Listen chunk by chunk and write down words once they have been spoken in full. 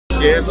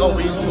Yeah, it's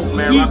Ovaeast Mook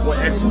May, rock with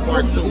X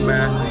Part 2,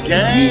 man.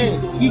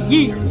 Gang!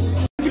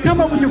 How'd you come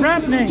up with your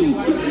rap name?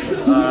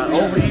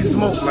 Ovaeast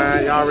Mook,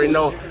 man. Y'all already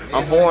know.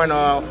 I'm born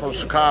from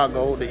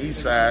Chicago, the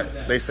east side.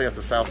 They say it's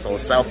the south, so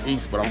it's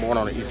southeast, but I'm born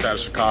on the east side of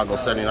Chicago,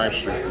 79th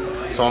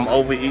Street. So I'm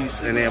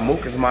Ovaeast, and then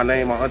Mook is my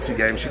name. My auntie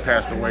gave me. She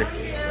passed away.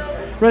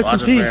 Rest in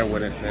peace. I just ran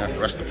with it. Yeah,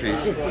 rest in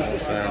peace. You know what I'm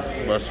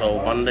saying? But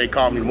so when they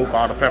call me Mook,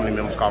 all the family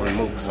members call me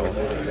Mook. So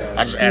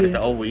I just added the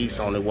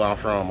Ovaeast on it where I'm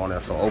from on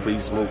there. So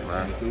Ovaeast Mook,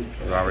 man.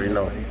 You already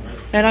know.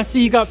 And I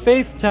see you got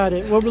faith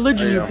tatted. What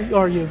religion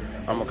are you?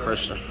 I'm a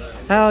Christian.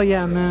 Hell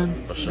yeah,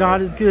 man. Sure.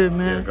 God is good,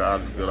 man. Yeah,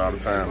 God is good all the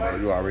time, bro.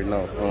 You already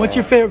know. What's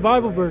your favorite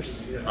Bible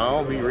verse? I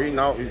don't be reading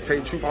out. You tell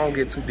you the truth, I don't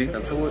get too deep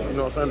into it, you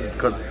know what I'm saying?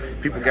 Because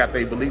people got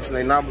their beliefs and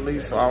they not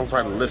beliefs, so I don't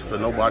try to listen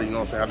to nobody, you know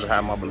what I'm saying? I just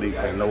have my belief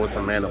and know it's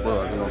a man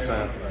above, you know what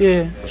I'm saying?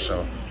 Yeah. For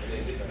sure.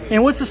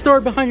 And what's the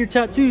story behind your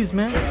tattoos,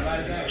 man?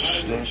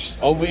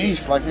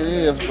 Ovaeast, like it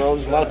is, bro.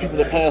 There's a lot of people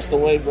that passed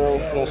away, bro. You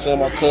know what I'm saying?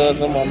 My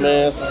cousin, my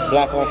man's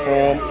block I'm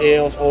from,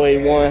 L's,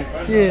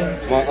 OA1. Yeah.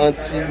 My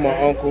auntie, my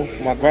uncle,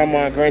 my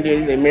grandma and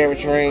granddaddy, they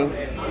marriage ring.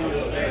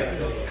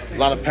 A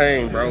lot of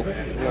pain, bro. You know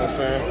what I'm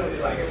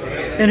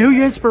saying? And who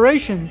your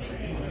inspirations?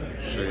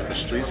 Shit, the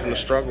streets and the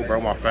struggle,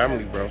 bro. My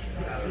family, bro.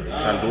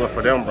 Trying to do it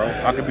for them, bro.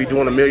 I could be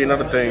doing a million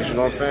other things, you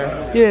know what I'm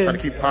saying? Yeah. Trying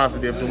to keep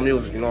positive, do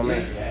music, you know what I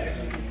mean?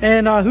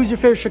 And who's your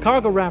favorite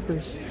Chicago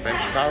rappers?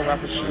 Favorite Chicago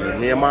rappers? Shit,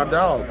 me and my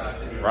dogs.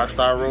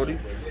 Rockstar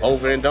Roadie,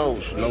 Over and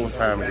Doge. You know what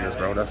time it is,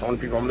 bro. That's the only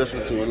people I'm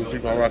listening to and the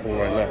people I'm rocking with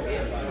right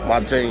now. My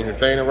team. If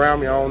they ain't around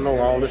me, I don't know.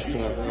 I don't listen to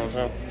them. You know what I'm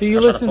saying? Do you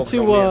listen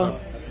to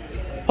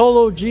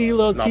Polo G,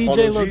 Lil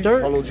TJ, Lil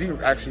Durk? Polo G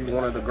actually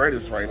one of the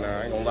greatest right now.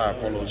 I ain't gonna lie,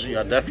 Polo G.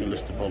 I definitely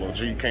listen to Polo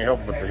G. You can't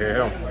help but to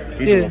hear him.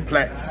 He doing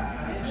plats.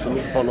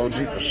 Salute Polo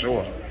G for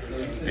sure.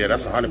 Yeah,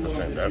 that's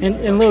 100%.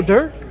 Definitely. And Lil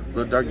Durk?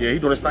 Lil Durk, yeah, he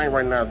doing his thing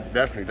right now.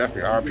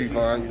 Definitely. RP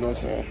Vine, you know what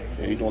I'm saying?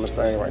 Yeah, he doing his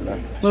thing right now.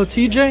 Lil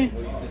TJ?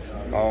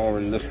 I don't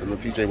really listen to Lil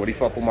TJ, but he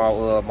fuck with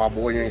my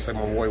boy. You ain't say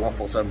my boy,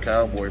 147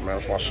 Cowboy, man.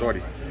 That's my shorty.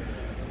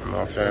 You know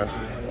what I'm saying?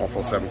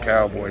 147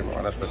 Cowboy,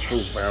 man. That's the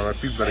truth, man.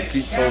 People better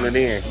keep tuning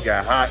in. He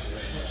got hot.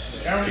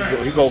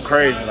 He go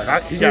crazy.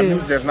 Like he got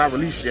music that's not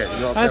released yet.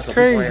 You know what I'm saying? So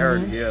crazy, people ain't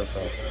heard it. Man. Yeah.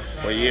 So,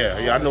 but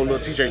yeah, I know Lil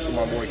TJ through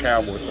my boy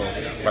Cowboy. So,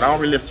 but I don't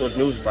really listen to his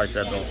music like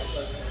that though.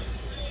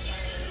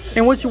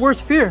 And what's your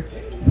worst fear?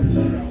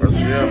 Worst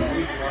fear?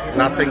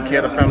 Not taking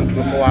care of the family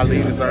before I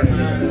leave this earth.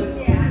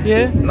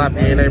 Yeah. Not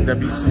being able to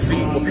be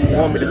succeed what people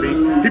want me to be.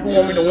 People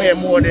want me to win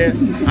more than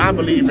I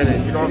believe in it.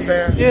 You know what I'm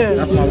saying? Yeah.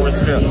 That's my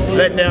worst fear.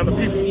 Letting down the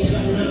people.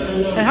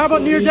 And how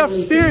about near-death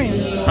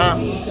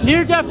experience?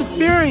 Near-death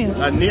experience.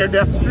 A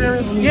near-death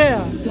experience? Yeah.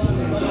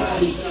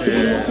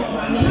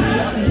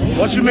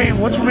 What you mean?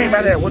 What you mean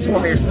by that? What you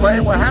want me to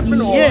explain what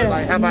happened, or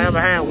like have I ever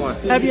had one?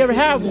 Have you ever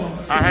had one?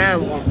 I had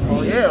one.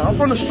 Oh yeah, I'm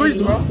from the streets,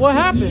 bro. What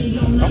happened?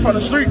 I'm from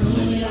the streets.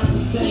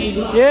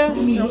 Yeah.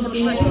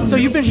 So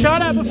you've been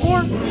shot at before?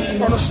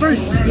 From the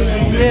streets.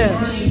 Yeah.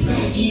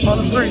 From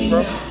the streets,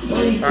 bro.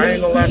 I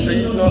ain't gonna lie to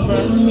you. You know what I'm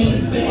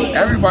saying?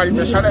 Everybody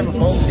been shot at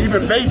before,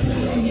 even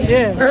babies.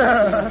 Yeah.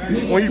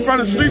 When you from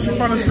the streets, you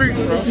from the streets,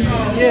 bro.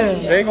 Yeah.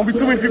 There ain't gonna be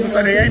too many people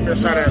say they ain't been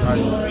shot at, like,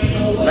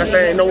 unless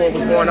they ain't know what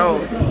was going on.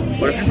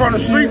 But if you're from the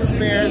streets,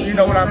 then you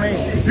know what I mean.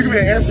 You can be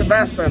an innocent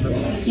bystander,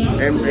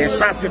 and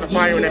shots get to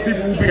fire, and then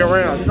people will be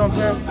around. You know what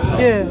I'm saying?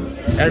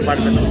 Yeah.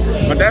 Everybody been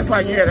through. But that's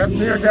like, yeah, that's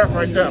near death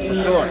right there for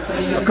sure.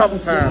 A couple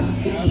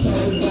times.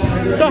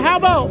 So how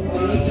about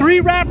 3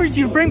 rappers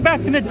you bring back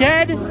from the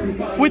dead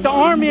with the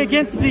army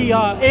against the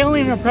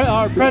alien or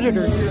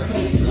predators?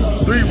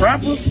 3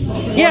 rappers?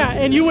 Yeah,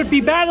 and you would be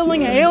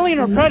battling an alien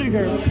or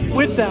predator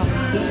with them.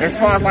 As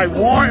far as like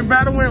war and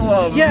battling,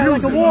 yeah,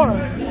 music. like a war.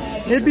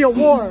 It'd be a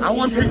war. I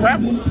wouldn't pick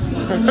rappers.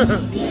 I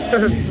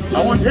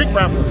wouldn't pick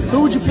rappers.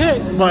 Who would you pick?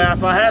 But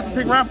if I had to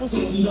pick rappers,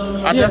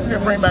 I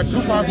definitely bring back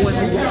Tupac with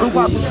me.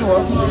 Tupac for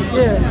sure.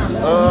 Yeah.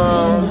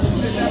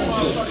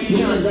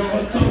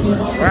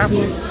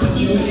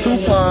 Rappers.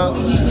 Tupac.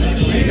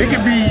 It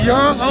could be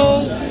young,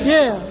 old.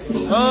 Yeah.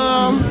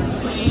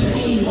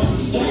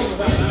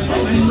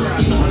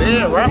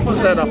 Yeah, rappers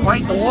that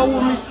fight the war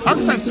with me. I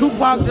can say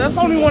Tupac. That's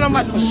the only one I'm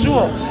like for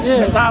sure.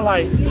 Yeah. Cause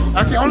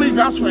I can only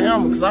vouch for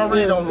him because I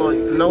really don't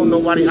know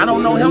nobody. I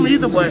don't know him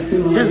either, but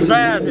his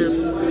vibe, his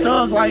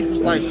thug life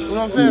is like, you know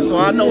what I'm saying? So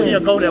I know he'll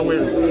go there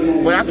with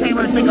me. But I can't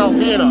really think of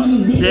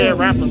dead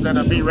rappers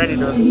that'll be ready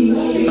to.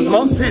 Because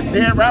most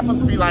dead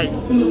rappers be like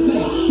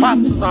pop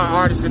star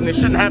artists and it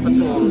shouldn't happen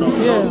to them though.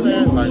 You know what I'm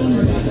saying? Like,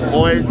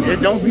 or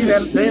it don't be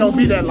that, they don't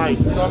be that life.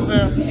 You know what I'm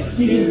saying?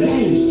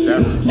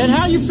 Definitely. And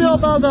how you feel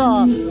about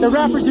the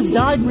rappers who've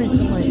died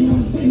recently?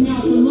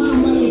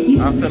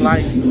 I feel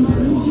like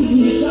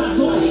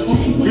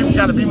people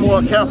gotta be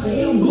more careful.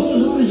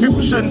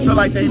 People shouldn't feel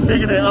like they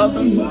bigger than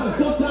others.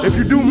 If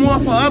you do more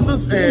for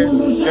others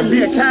and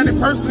be a candid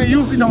person, it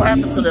usually don't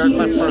happen to that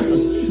type of person.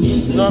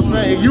 You know what I'm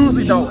saying? It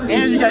usually don't.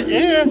 And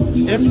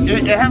if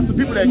it happens to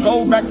people that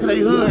go back to their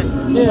hood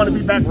who want to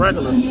be back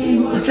regular.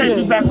 You can't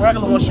be back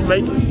regular once you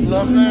make it. You know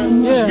what I'm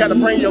saying? Yeah. You gotta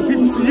bring your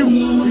people to you.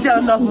 You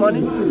got enough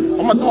money.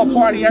 I'm gonna throw a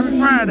party every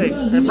Friday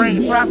and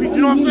bring 5 people.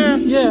 You know what I'm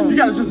saying? Yeah. You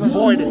gotta just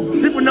avoid it.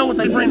 People know what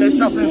they bring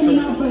themselves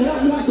into.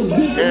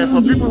 And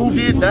for people who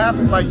did die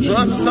from like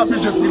drugs and stuff,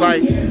 it just be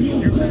like,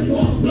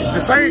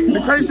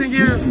 the crazy thing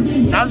is,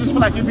 I just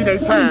feel like it'd be their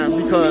time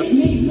because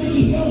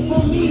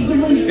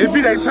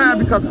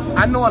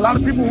I know a lot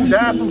of people who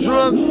died from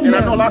drugs, and I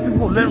know a lot of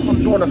people who live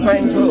from doing the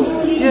same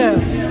drugs. Yeah.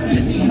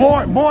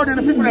 More than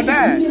the people that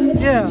died.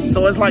 Yeah.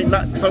 So it's like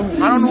so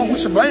I don't know if we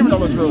should blame it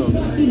on the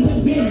drugs.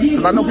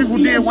 Because I know people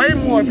did way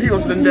more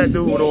pills than that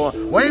dude, or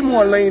way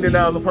more lean than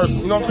that other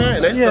person. You know what I'm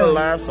saying? They still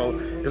alive, so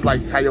it's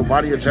like how your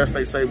body adjusts,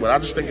 they say, but I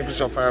just think if it's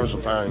your time, it's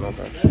your time, you know what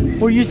I'm saying?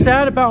 Were you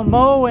sad about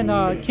Mo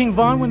and King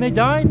Von when they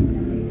died?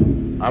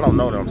 I don't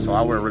know them, so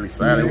I wasn't really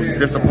sad. It was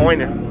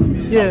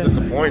disappointing. Yeah. I was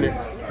disappointed.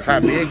 That's how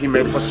big he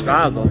made it for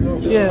Chicago.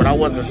 Yeah. But I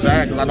wasn't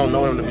sad because I don't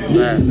know him to be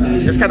sad.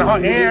 It's kind of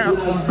hard. And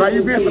by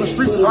you being from the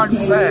streets, it's hard to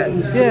be sad.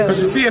 Yeah. Because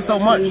you see it so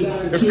much.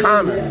 It's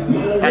common.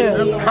 Like,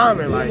 it's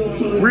common. Like,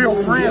 real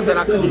friends that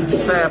I couldn't be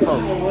sad for.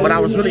 But I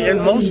was really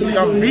emotionally,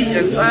 I'm beat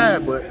and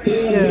sad. But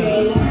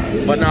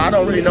no, I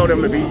don't really know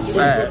them to be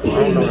sad. I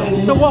don't know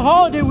them. So what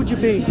holiday would you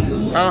be?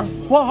 Huh?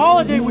 What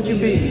holiday would you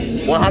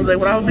be? What holiday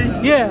would I be?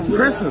 Yeah.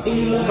 Christmas.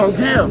 Don't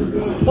give.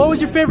 What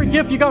was your favorite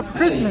gift you got for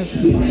Christmas?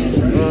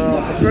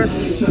 For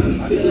Christmas.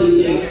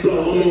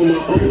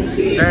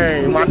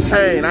 Dang, my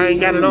chain. I ain't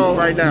got it on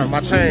right now.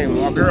 My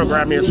chain. My girl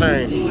grabbed me a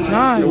chain.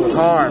 Nice. It was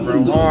hard,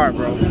 bro. Hard,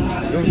 bro.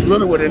 It was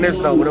littler than this,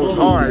 though, but it was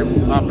hard.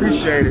 I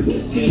appreciate it.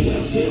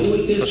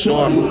 For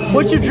sure.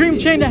 What's your dream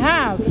chain to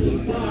have?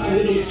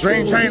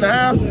 Dream chain to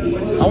have?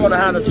 I want to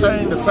have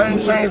the same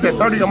chains that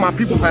 30 of my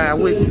peoples had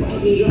with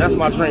me. That's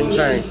my dream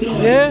chain.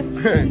 Yeah?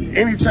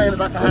 Any chain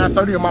that I can have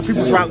 30 of my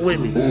peoples rock with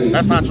me.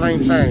 That's our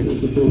dream chain.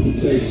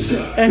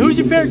 And who's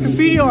your favorite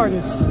graffiti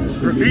artist?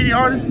 Graffiti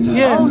artist?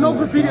 Yeah. I don't know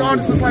graffiti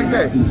artists like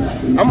that.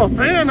 I'm a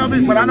fan of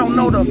it, but I don't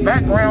know the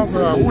backgrounds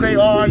of who they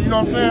are, you know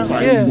what I'm saying?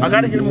 Like, I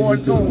got to get more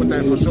in tune with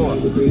that for sure.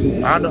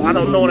 I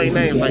don't know their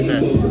names like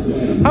that.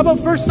 How about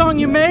first song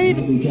you made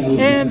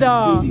and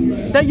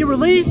that you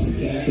released,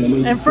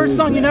 and first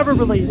song you never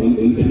released?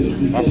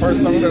 My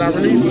first song that I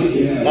released?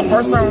 My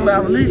first song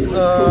that I released,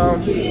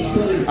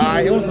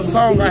 it was a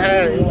song I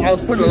had. I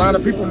was putting a lot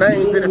of people's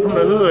names in it from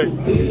the hood.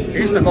 It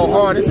used to go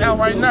hard. It's out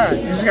right now.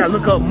 You just gotta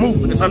look up Mook.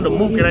 It's under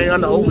Mook. It ain't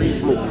under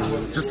Ovaeast Mook.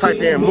 Just type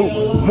in Mook.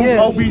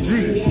 Mook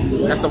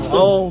OBG. That's some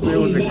old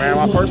music, man.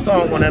 My first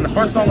song, and the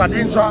first song I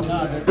didn't drop,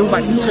 it was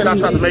like some shit I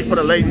tried to make for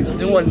the ladies.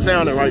 It wasn't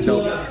sounding right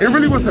though. It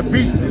really was the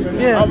beat.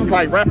 Yeah. I was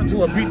like rapping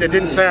to a beat that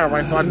didn't sound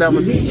right, so I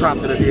never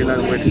dropped it or did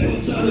nothing with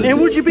it. And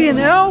would you be an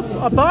elf,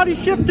 a body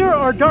shifter,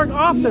 or a dark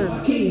author?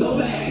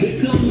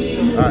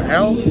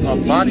 Elf, a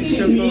body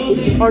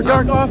shifter, or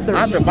dark author?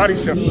 I'm the body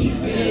shifter.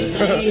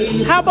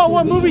 How about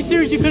what movie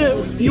series you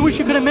wish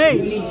you could have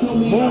made?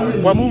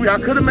 What movie I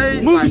could have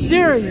made? Movie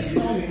series.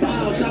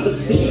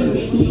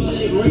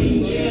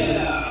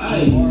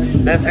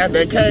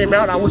 That came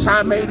out. I wish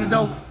I made it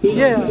though.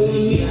 Yeah.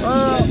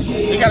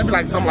 It gotta be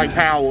like something like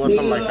Power or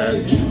something like that.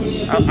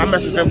 I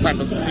mess with them type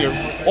of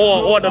series.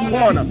 Or The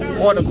Corner.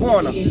 Or The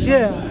Corner.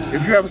 Yeah.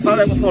 If you ever saw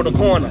that before, The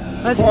Corner.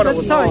 The Corner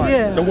was hard.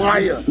 Yeah. The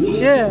Wire.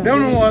 Yeah.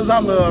 Them the ones I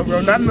love,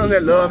 bro. Not none of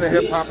that love and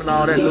hip hop and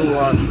all that new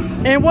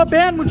one. And what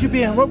band would you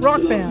be in? What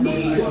rock band?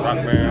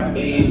 Rock band.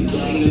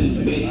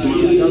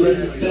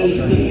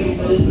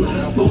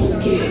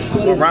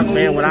 What rock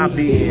band would I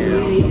be in?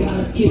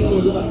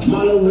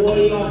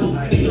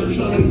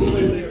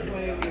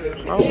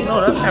 I don't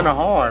know. That's kind of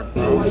hard,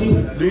 bro.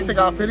 Do you think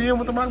I'll fit in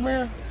with the rock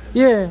band?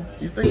 Yeah.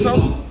 You think so?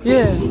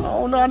 Yeah. I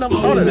don't know. I never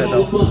thought of that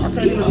though. I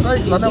can't even say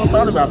because I never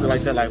thought about it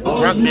like that. Like,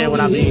 what rock band would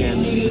I be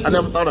in? I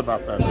never thought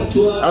about that.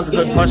 That's a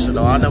good question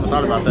though. I never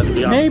thought about that to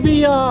be honest.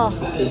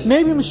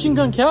 Maybe Machine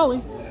Gun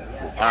Kelly.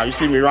 You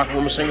see me rocking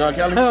with Machine Gun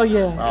Kelly? Hell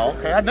yeah. Oh,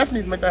 okay. I definitely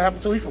need to make that happen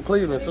too. He's from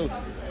Cleveland too.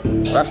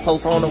 That's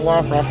close on the where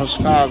I'm from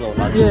Chicago.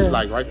 Like,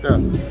 like right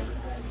there.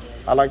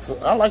 I like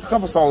a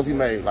couple songs he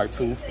made, like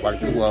two he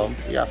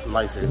got some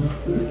nice hits.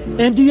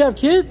 And do you have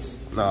kids?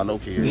 No, no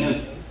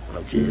kids.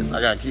 No kids.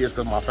 I got kids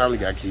because my family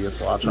got kids,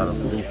 so I try to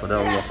do for them,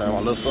 you know what I'm saying? My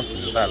little sister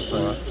just had a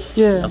son.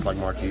 Yeah. That's like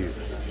my kid.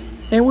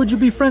 And would you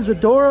be friends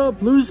with Dora,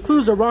 Blue's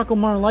Clues, or Rocco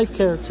Martin Life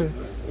character?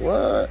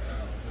 What?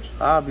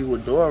 I'll be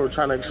with Dora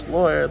trying to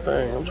explore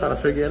everything. I'm trying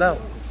to figure it out.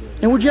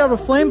 And would you have a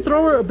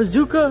flamethrower, a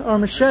bazooka, or a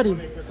machete?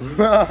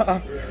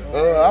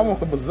 I want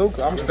the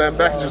bazooka. I'm standing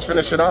back and just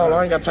finish it all.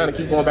 I ain't got time to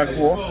keep going back and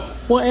forth.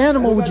 What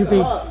animal would you be?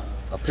 A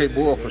pit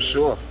bull for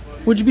sure.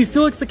 Would you be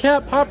Felix the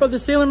Cat, Popeye the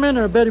Sailor Man,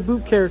 or a Betty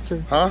Boop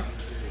character? Huh?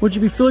 Would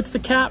you be Felix the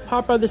Cat,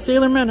 Popeye the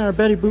Sailor Man, or a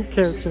Betty Boop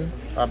character?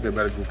 I'll be a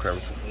Betty Boop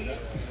character.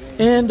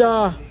 And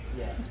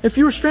if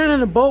you were stranded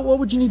on a boat, what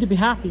would you need to be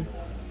happy?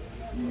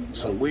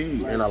 Some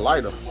weed and a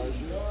lighter.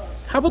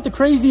 How about the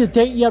craziest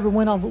date you ever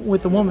went on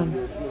with a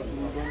woman?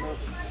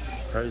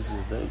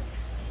 Craziest date?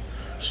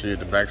 Shit,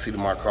 the backseat of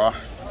my car.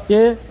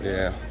 Yeah?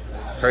 Yeah.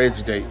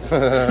 Crazy date.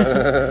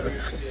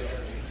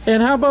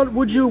 And how about,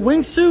 would you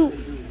wingsuit,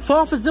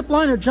 fall off a zip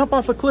line, or jump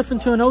off a cliff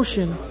into an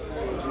ocean?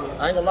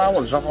 I ain't gonna lie, I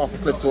want to jump off a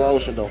cliff to an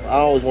ocean though. I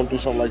always want to do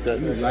something like that.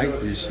 You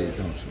like this shit,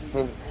 don't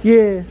you?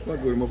 Yeah.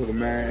 Fuck with a motherfucker,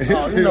 man.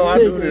 Oh, you know I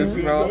do this,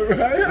 you know.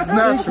 It's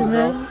natural,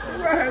 bro.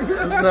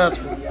 It's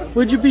natural.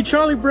 Would you be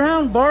Charlie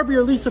Brown, Barbie,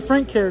 or Lisa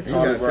Frank character?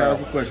 I got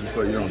 1,000 questions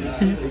for you on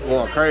that. You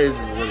going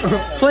crazy with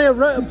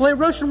it. Play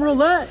Russian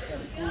roulette.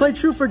 Play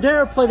Truth or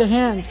Dare. Play the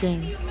hands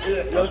game.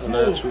 That's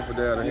another Truth or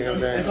Dare, the hands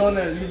game.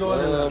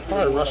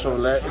 Probably Russian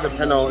roulette. It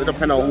depend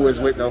on who it's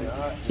with though.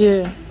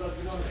 Yeah.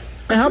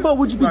 And how about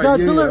would you be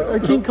Godzilla or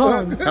King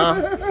Kong?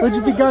 Huh? Would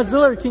you be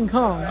Godzilla or King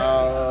Kong?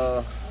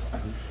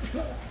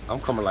 I'm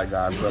coming like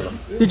Godzilla.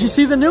 Did you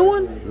see the new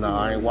one? No,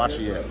 I ain't watch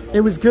it yet.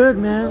 It was good,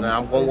 man. Nah,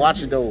 I'm gonna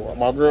watch it though.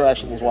 My girl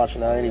actually was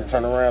watching. I ain't even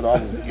turn around.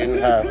 I was getting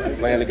high,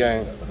 playing the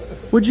game.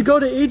 Would you go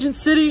to Agent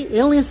City,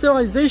 Alien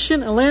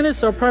Civilization,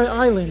 Atlantis, or Private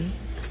Island?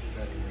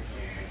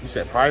 You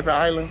said Private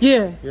Island?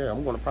 Yeah. Yeah,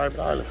 I'm going to Private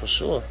Island for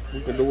sure.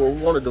 We can do what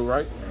we want to do,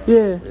 right?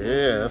 Yeah.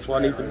 Yeah, that's where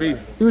I need to be.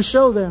 You would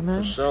show there,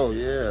 man. For sure,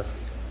 yeah.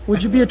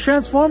 Would you be a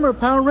Transformer,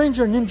 Power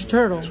Ranger, or Ninja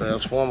Turtle?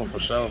 Transformer for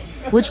sure.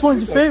 Which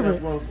one's your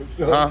favorite?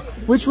 Huh?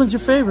 Which one's your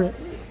favorite?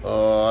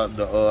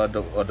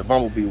 The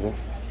Bumblebee one.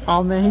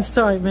 Oh man, he's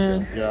tight,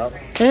 man. Yeah.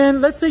 And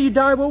let's say you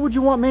die, what would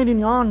you want made in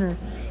your honor?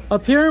 A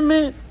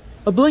pyramid,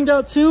 a blinged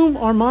out tomb,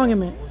 or a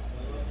monument?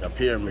 A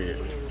pyramid.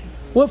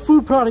 What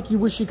food product you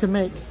wish you could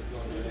make?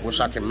 Wish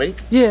I can make?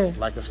 Yeah.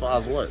 Like as far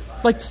as what?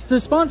 Like to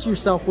sponsor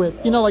yourself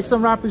with. You know, like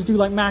some rappers do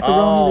like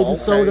macaroni, they do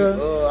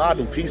soda. I'll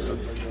do pizza.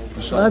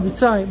 For sure. That'd be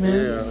tight, man.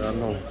 Yeah, I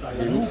know.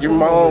 Give me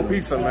my own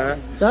pizza,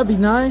 man. That'd be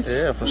nice.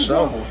 Yeah, for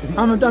sure.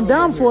 I'm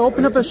down for it.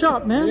 Open up a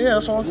shop, man. Yeah,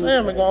 that's what I'm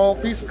saying. Make my own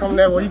pizza. Come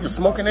there where you can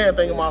smoke and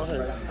everything about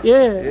here.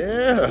 Yeah.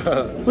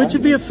 Yeah. Would you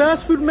be a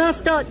fast food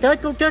mascot,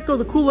 Gecko,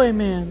 the Kool-Aid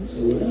Man?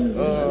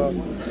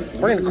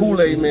 Bring the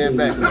Kool-Aid Man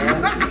back,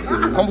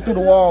 man. Come through the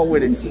wall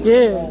with it.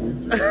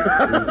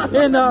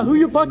 Yeah. And who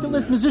your bucket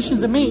list musicians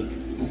to meet?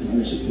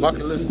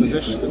 Bucket list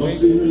musicians to meet?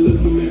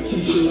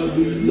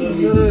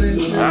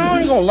 I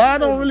ain't gonna lie, I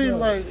don't really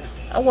like.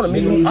 I want to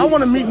meet who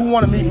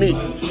want to meet me.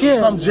 Yeah.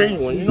 Something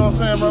genuine, you know what I'm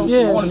saying, bro?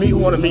 Yeah. I want to meet who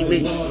want to meet me.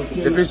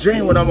 If it's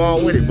genuine, I'm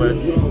all with it, but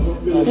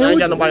you know, I ain't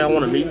got nobody I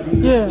want to meet.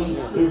 Yeah.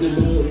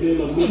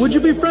 Would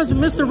you be friends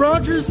with Mr.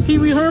 Rogers, Pee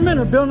Wee Herman,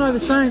 or Bill Nye the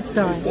Science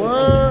Guy?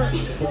 What?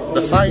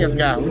 The science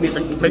guy. We need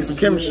to make some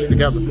chemistry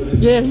together.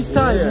 Yeah, he's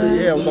tight, man.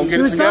 Yeah, we're gonna get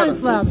Do it a together.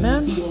 science lab,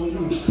 man.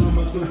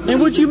 And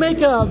would you make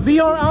a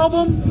VR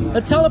album,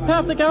 a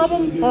telepathic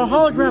album, or a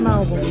hologram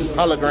album?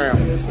 Hologram.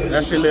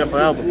 That shit live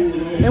forever.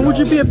 And would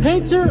you be a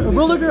painter, a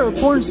realtor, or a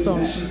porn star?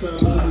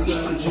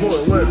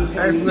 What?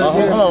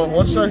 Hold on.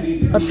 What'd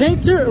you say? A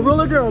painter, a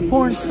realtor, or a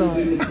porn star?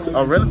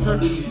 A realtor?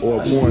 Or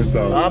a porn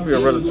star? I'll be a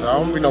realtor. I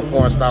don't be no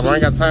porn star. I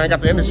ain't got time. I ain't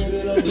got the energy.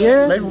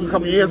 Yeah. Maybe a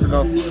couple years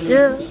ago.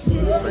 Yeah.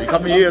 A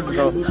couple years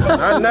ago.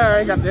 Not now. I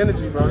ain't got the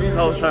energy, bro. These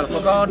hoes trying to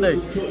fuck all day.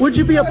 Would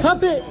you be a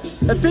puppet,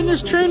 a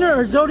fitness trainer,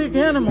 or zodiac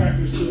animal?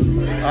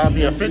 I'll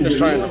be a fitness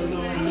trainer.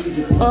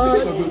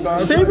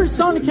 Favorite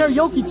song to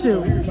karaoke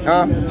to?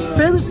 Huh?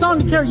 Favorite song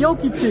to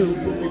karaoke to?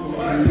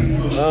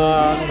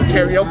 To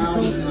karaoke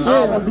to? I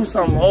want to do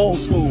something old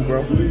school,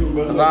 bro.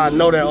 Because I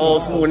know that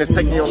old school and it's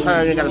taking your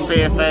time. You got to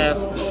say it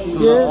fast.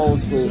 Some old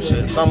school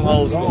shit. Some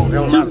old school.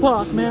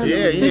 Tupac, man.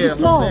 Yeah,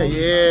 that's what I'm saying.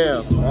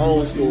 Yeah, some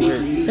old school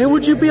hits. And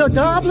would you be a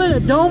goblin, a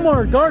dome,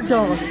 or a guard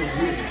dog?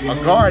 A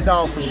guard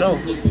dog for sure.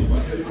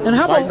 And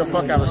how Fighting the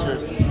about, fuck out of shit.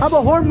 how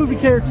about horror movie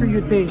character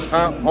you'd be?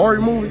 Horror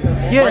movie?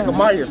 Yeah. Michael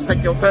Myers.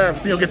 Take your time.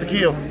 Still get the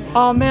kill.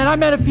 Oh man, I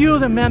met a few of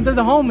them, man. They're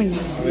the homies.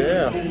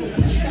 Yeah.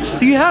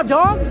 Do you have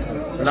dogs?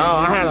 No,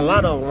 I had a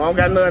lot of them. I don't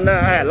got none now.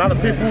 I had a lot of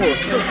pit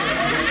bulls. I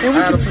And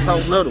would had them you, since I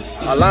was little.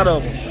 A lot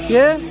of them.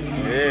 yeah?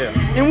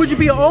 Yeah. And would you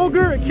be an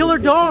ogre, a killer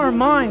doll, or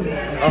mime?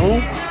 A who?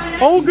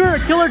 Ogre, a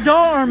killer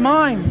doll, or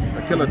mime?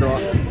 A killer dog.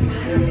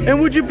 And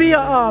would you be a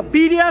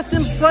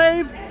BDSM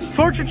slave,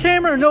 torture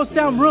chamber, or no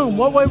sound room?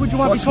 What way would you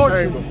want to be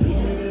tortured? Chamber.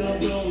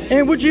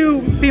 And would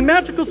you be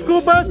magical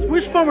school bus,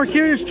 Wishbone, or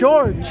Curious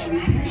George?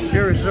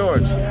 Curious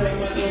George.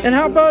 And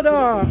how about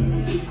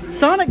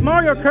Sonic,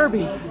 Mario, or Kirby?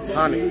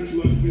 Sonic.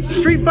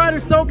 Street Fighter,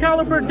 Soul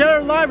Calibur, Dead or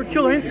Alive, or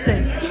Killer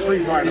Instinct?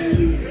 Street Fighter.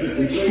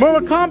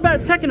 Mortal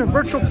Kombat, Tekken, or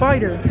Virtual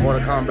Fighter?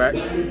 Mortal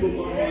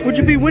Kombat. Would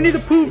you be Winnie the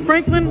Pooh,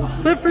 Franklin,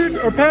 Clifford,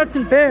 or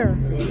Paddington Bear?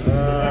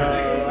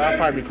 I'll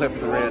probably be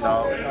Clifford the Red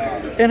Dog.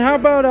 And how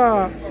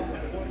about,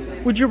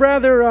 would you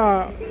rather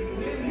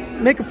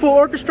make a full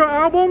orchestra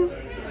album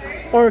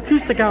or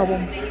acoustic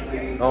album?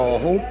 Oh,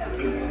 who?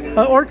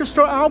 An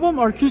orchestra album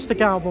or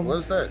acoustic album? What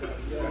is that?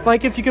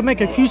 Like if you could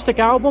make acoustic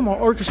album or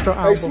orchestra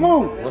album. Hey,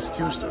 Smooth. What's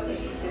Houston?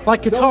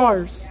 Like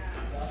guitars.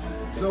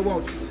 So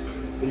what?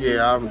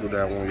 Yeah, I'll do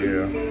that one,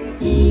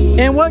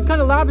 yeah. And what kind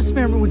of lab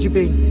experiment would you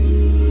be?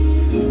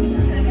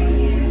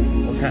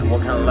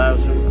 What kind of lab?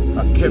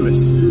 A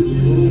chemist.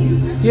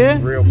 Yeah?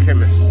 Real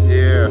chemist.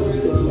 Yeah.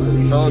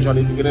 Told you I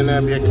need to get in there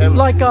and be a chemist.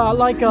 Like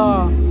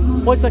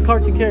what's that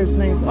cartoon character's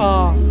name?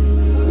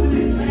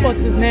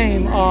 What's his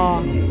name?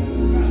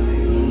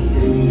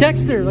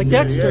 Dexter, like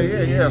Dexter.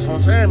 Yeah. That's what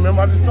I'm saying.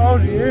 Remember, I just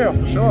told you. Yeah,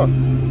 for sure.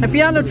 If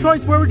you had no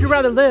choice, where would you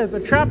rather live? A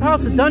trap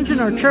house, a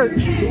dungeon, or a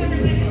church?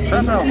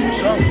 Trap house, for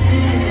sure.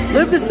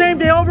 Live the same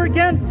day over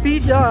again, be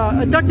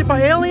abducted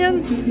by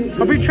aliens,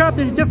 or be trapped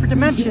in a different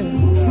dimension?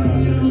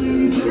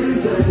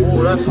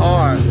 Oh, that's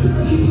hard.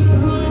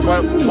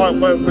 But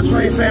you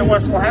ain't saying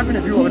what's gonna happen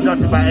if you were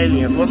abducted by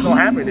aliens. What's gonna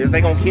happen? Is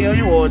they gonna kill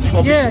you, or you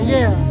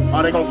gonna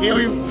Are they gonna kill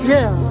you?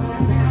 Yeah.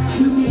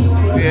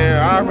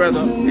 Yeah, I'd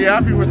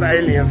be with the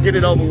aliens. Get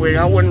it over with.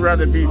 I wouldn't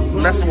rather be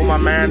messing with my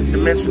man,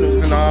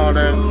 dimensionals and all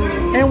that.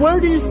 And where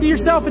do you see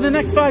yourself in the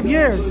next 5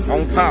 years?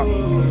 On top.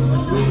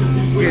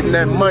 Getting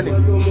that money.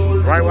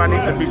 Right where I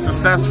need to be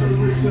successful.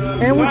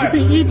 And would you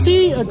be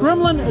E.T., a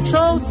gremlin, a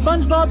troll,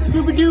 SpongeBob,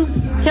 Scooby-Doo,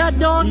 Cat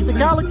Dog, the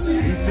Galaxy?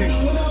 E.T.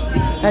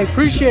 I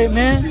appreciate it,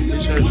 man.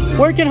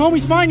 Where can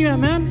homies find you at,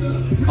 man?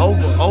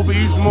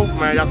 Ovaeast Mook,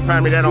 man. Y'all can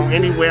find me that on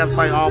any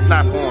website, all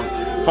platforms.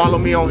 Follow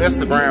me on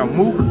Instagram,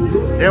 Mook,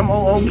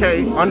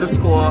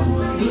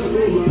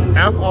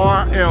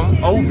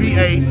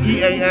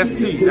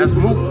 MOOK_FRMOVAEAST. That's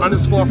Mook _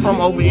 from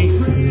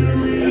Ovaeast.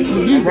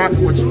 I'm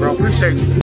rocking with you, bro. Appreciate you.